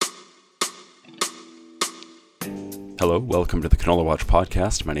Hello, welcome to the Canola Watch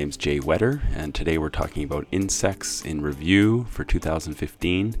podcast. My name is Jay Wetter, and today we're talking about insects in review for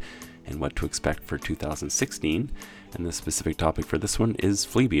 2015 and what to expect for 2016. And the specific topic for this one is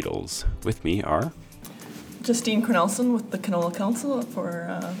flea beetles. With me are Justine Cornelson with the Canola Council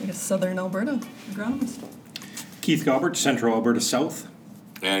for, Southern Alberta agronomist. Keith Gobert, Central Alberta South.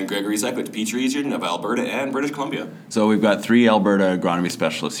 And Gregory Zeck with the Peach Region of Alberta and British Columbia. So we've got three Alberta agronomy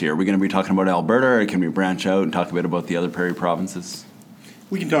specialists here. We're going to be talking about Alberta, or can we branch out and talk a bit about the other prairie provinces?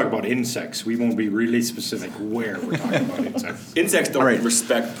 We can talk about insects. We won't be really specific where we're talking about insects. Insects don't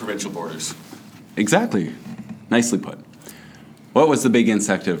respect provincial borders. Exactly. Nicely put. What was the big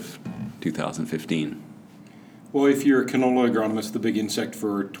insect of 2015? Well, if you're a canola agronomist, the big insect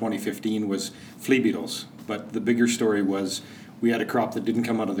for 2015 was flea beetles. But the bigger story was we had a crop that didn't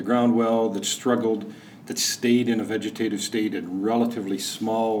come out of the ground well, that struggled, that stayed in a vegetative state at relatively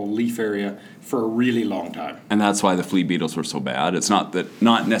small leaf area for a really long time. And that's why the flea beetles were so bad. It's not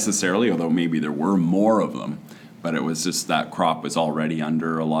necessarily, although maybe there were more of them, but it was just that crop was already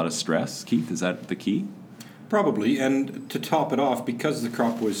under a lot of stress. Keith, is that the key? Probably, and to top it off, because the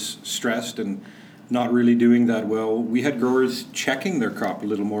crop was stressed and not really doing that well, we had growers checking their crop a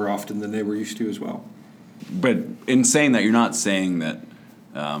little more often than they were used to as well. But in saying that, you're not saying that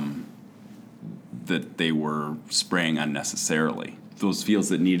that they were spraying unnecessarily. Those fields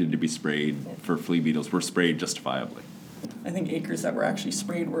that needed to be sprayed for flea beetles were sprayed justifiably. I think acres that were actually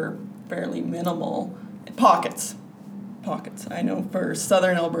sprayed were fairly minimal. Pockets. I know for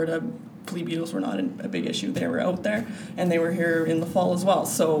Southern Alberta, flea beetles were not a big issue. They were out there, and they were here in the fall as well.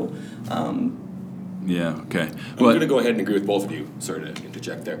 So, yeah, okay. I'm going to go ahead and agree with both of you. Sorry to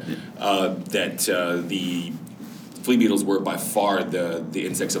interject there. That the flea beetles were by far the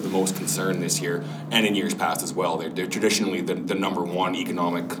insects of the most concern this year, and in years past as well. They're traditionally the number one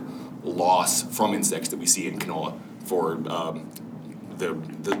economic loss from insects that we see in canola for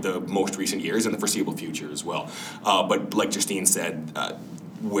the most recent years and the foreseeable future as well. But like Justine said,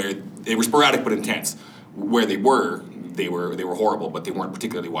 where they were sporadic but intense, where they were horrible, but they weren't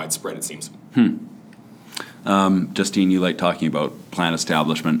particularly widespread, it seems. Justine, you like talking about plant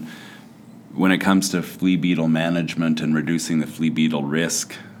establishment. When it comes to flea beetle management and reducing the flea beetle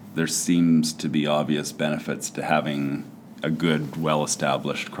risk, there seems to be obvious benefits to having a good,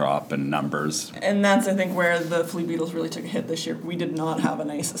 well-established crop and numbers. And that's, I think, where the flea beetles really took a hit this year. We did not have a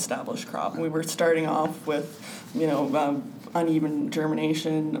nice established crop. We were starting off with, uneven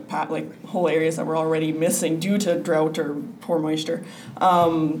germination, whole areas that were already missing due to drought or poor moisture.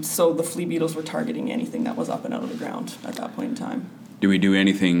 So the flea beetles were targeting anything that was up and out of the ground at that point in time. Do we do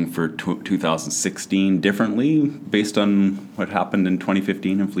anything for 2016 differently based on what happened in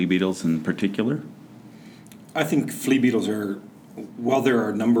 2015 and flea beetles in particular? I think flea beetles while they're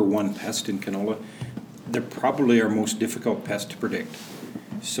our number one pest in canola, they're probably our most difficult pest to predict.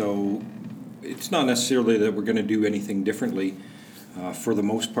 So it's not necessarily that we're going to do anything differently. For the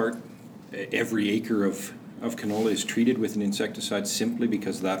most part, every acre of canola is treated with an insecticide simply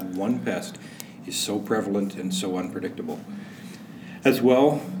because that one pest is so prevalent and so unpredictable. As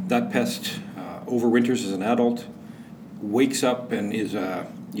well, that pest overwinters as an adult, wakes up and is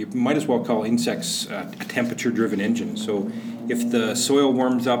you might as well call insects a temperature-driven engine. So if the soil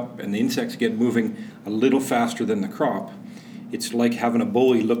warms up and the insects get moving a little faster than the crop, it's like having a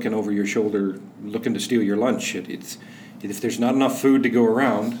bully looking over your shoulder, looking to steal your lunch. If there's not enough food to go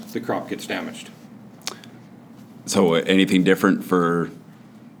around, the crop gets damaged. So anything different for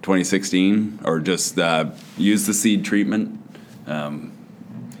 2016, or just use the seed treatment?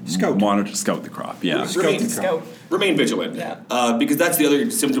 Scout the crop. Yeah, Scout. Remain vigilant. Yeah. Because that's the other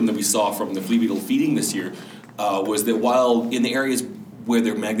symptom that we saw from the flea beetle feeding this year, was that while in the areas where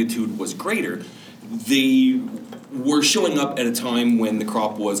their magnitude was greater, they were showing up at a time when the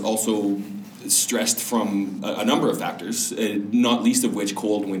crop was also stressed from a number of factors, not least of which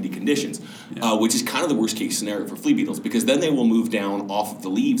cold, windy conditions, which is kind of the worst case scenario for flea beetles, because then they will move down off of the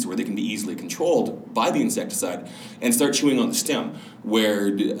leaves where they can be easily controlled by the insecticide and start chewing on the stem, where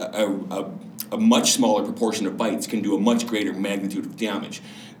a much smaller proportion of bites can do a much greater magnitude of damage.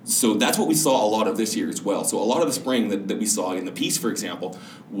 So that's what we saw a lot of this year as well. So a lot of the spraying that we saw in the Peace, for example,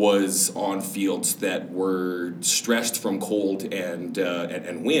 was on fields that were stressed from cold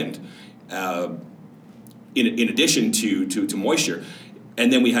and wind, in addition to moisture.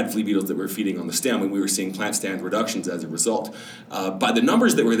 And then we had flea beetles that were feeding on the stem, and we were seeing plant stand reductions as a result. By the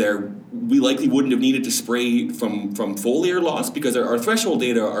numbers that were there, we likely wouldn't have needed to spray from foliar loss because our threshold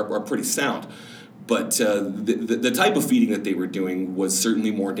data are pretty sound. But the type of feeding that they were doing was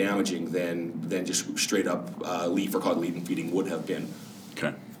certainly more damaging than just straight up leaf or cotyledon feeding would have been.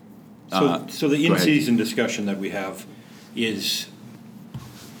 Okay. So the go ahead. in-season discussion that we have is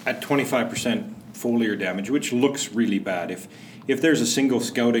at 25% foliar damage, which looks really bad. If there's a single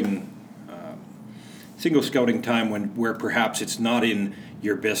scouting time where perhaps it's not in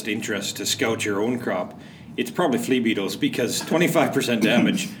your best interest to scout your own crop, it's probably flea beetles, because 25%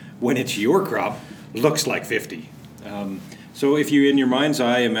 damage when it's your crop looks like 50. So if you, in your mind's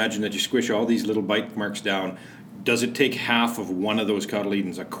eye, imagine that you squish all these little bite marks down, does it take half of one of those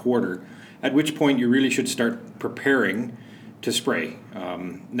cotyledons, a quarter, at which point you really should start preparing to spray.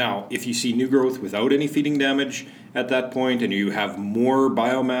 Now, if you see new growth without any feeding damage at that point, and you have more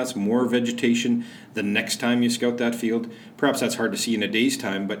biomass, more vegetation the next time you scout that field, perhaps that's hard to see in a day's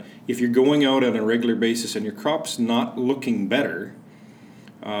time, but if you're going out on a regular basis and your crop's not looking better,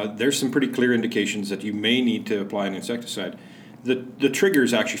 there's some pretty clear indications that you may need to apply an insecticide. The trigger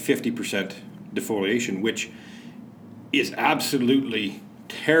is actually 50% defoliation, which is absolutely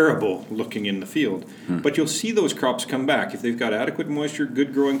terrible looking in the field. But you'll see those crops come back if they've got adequate moisture,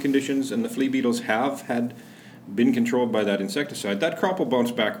 good growing conditions, and the flea beetles have been controlled by that insecticide. That crop will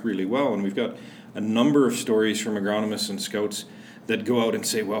bounce back really well, and we've got a number of stories from agronomists and scouts that go out and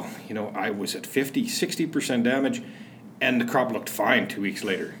say, well, I was at 50, 60% damage, and the crop looked fine 2 weeks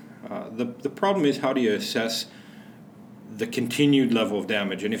later. The problem is, how do you assess the continued level of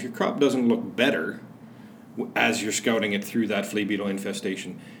damage? And if your crop doesn't look better as you're scouting it through that flea beetle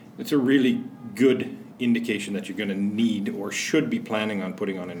infestation, it's a really good indication that you're going to need or should be planning on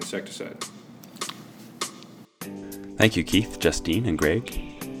putting on an insecticide. Thank you, Keith, Justine, and Greg.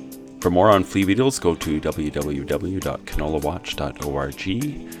 For more on flea beetles, go to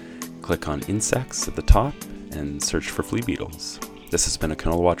www.canolawatch.org, click on Insects at the top, and search for flea beetles. This has been a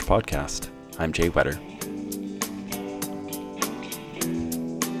Canola Watch podcast. I'm Jay Wetter.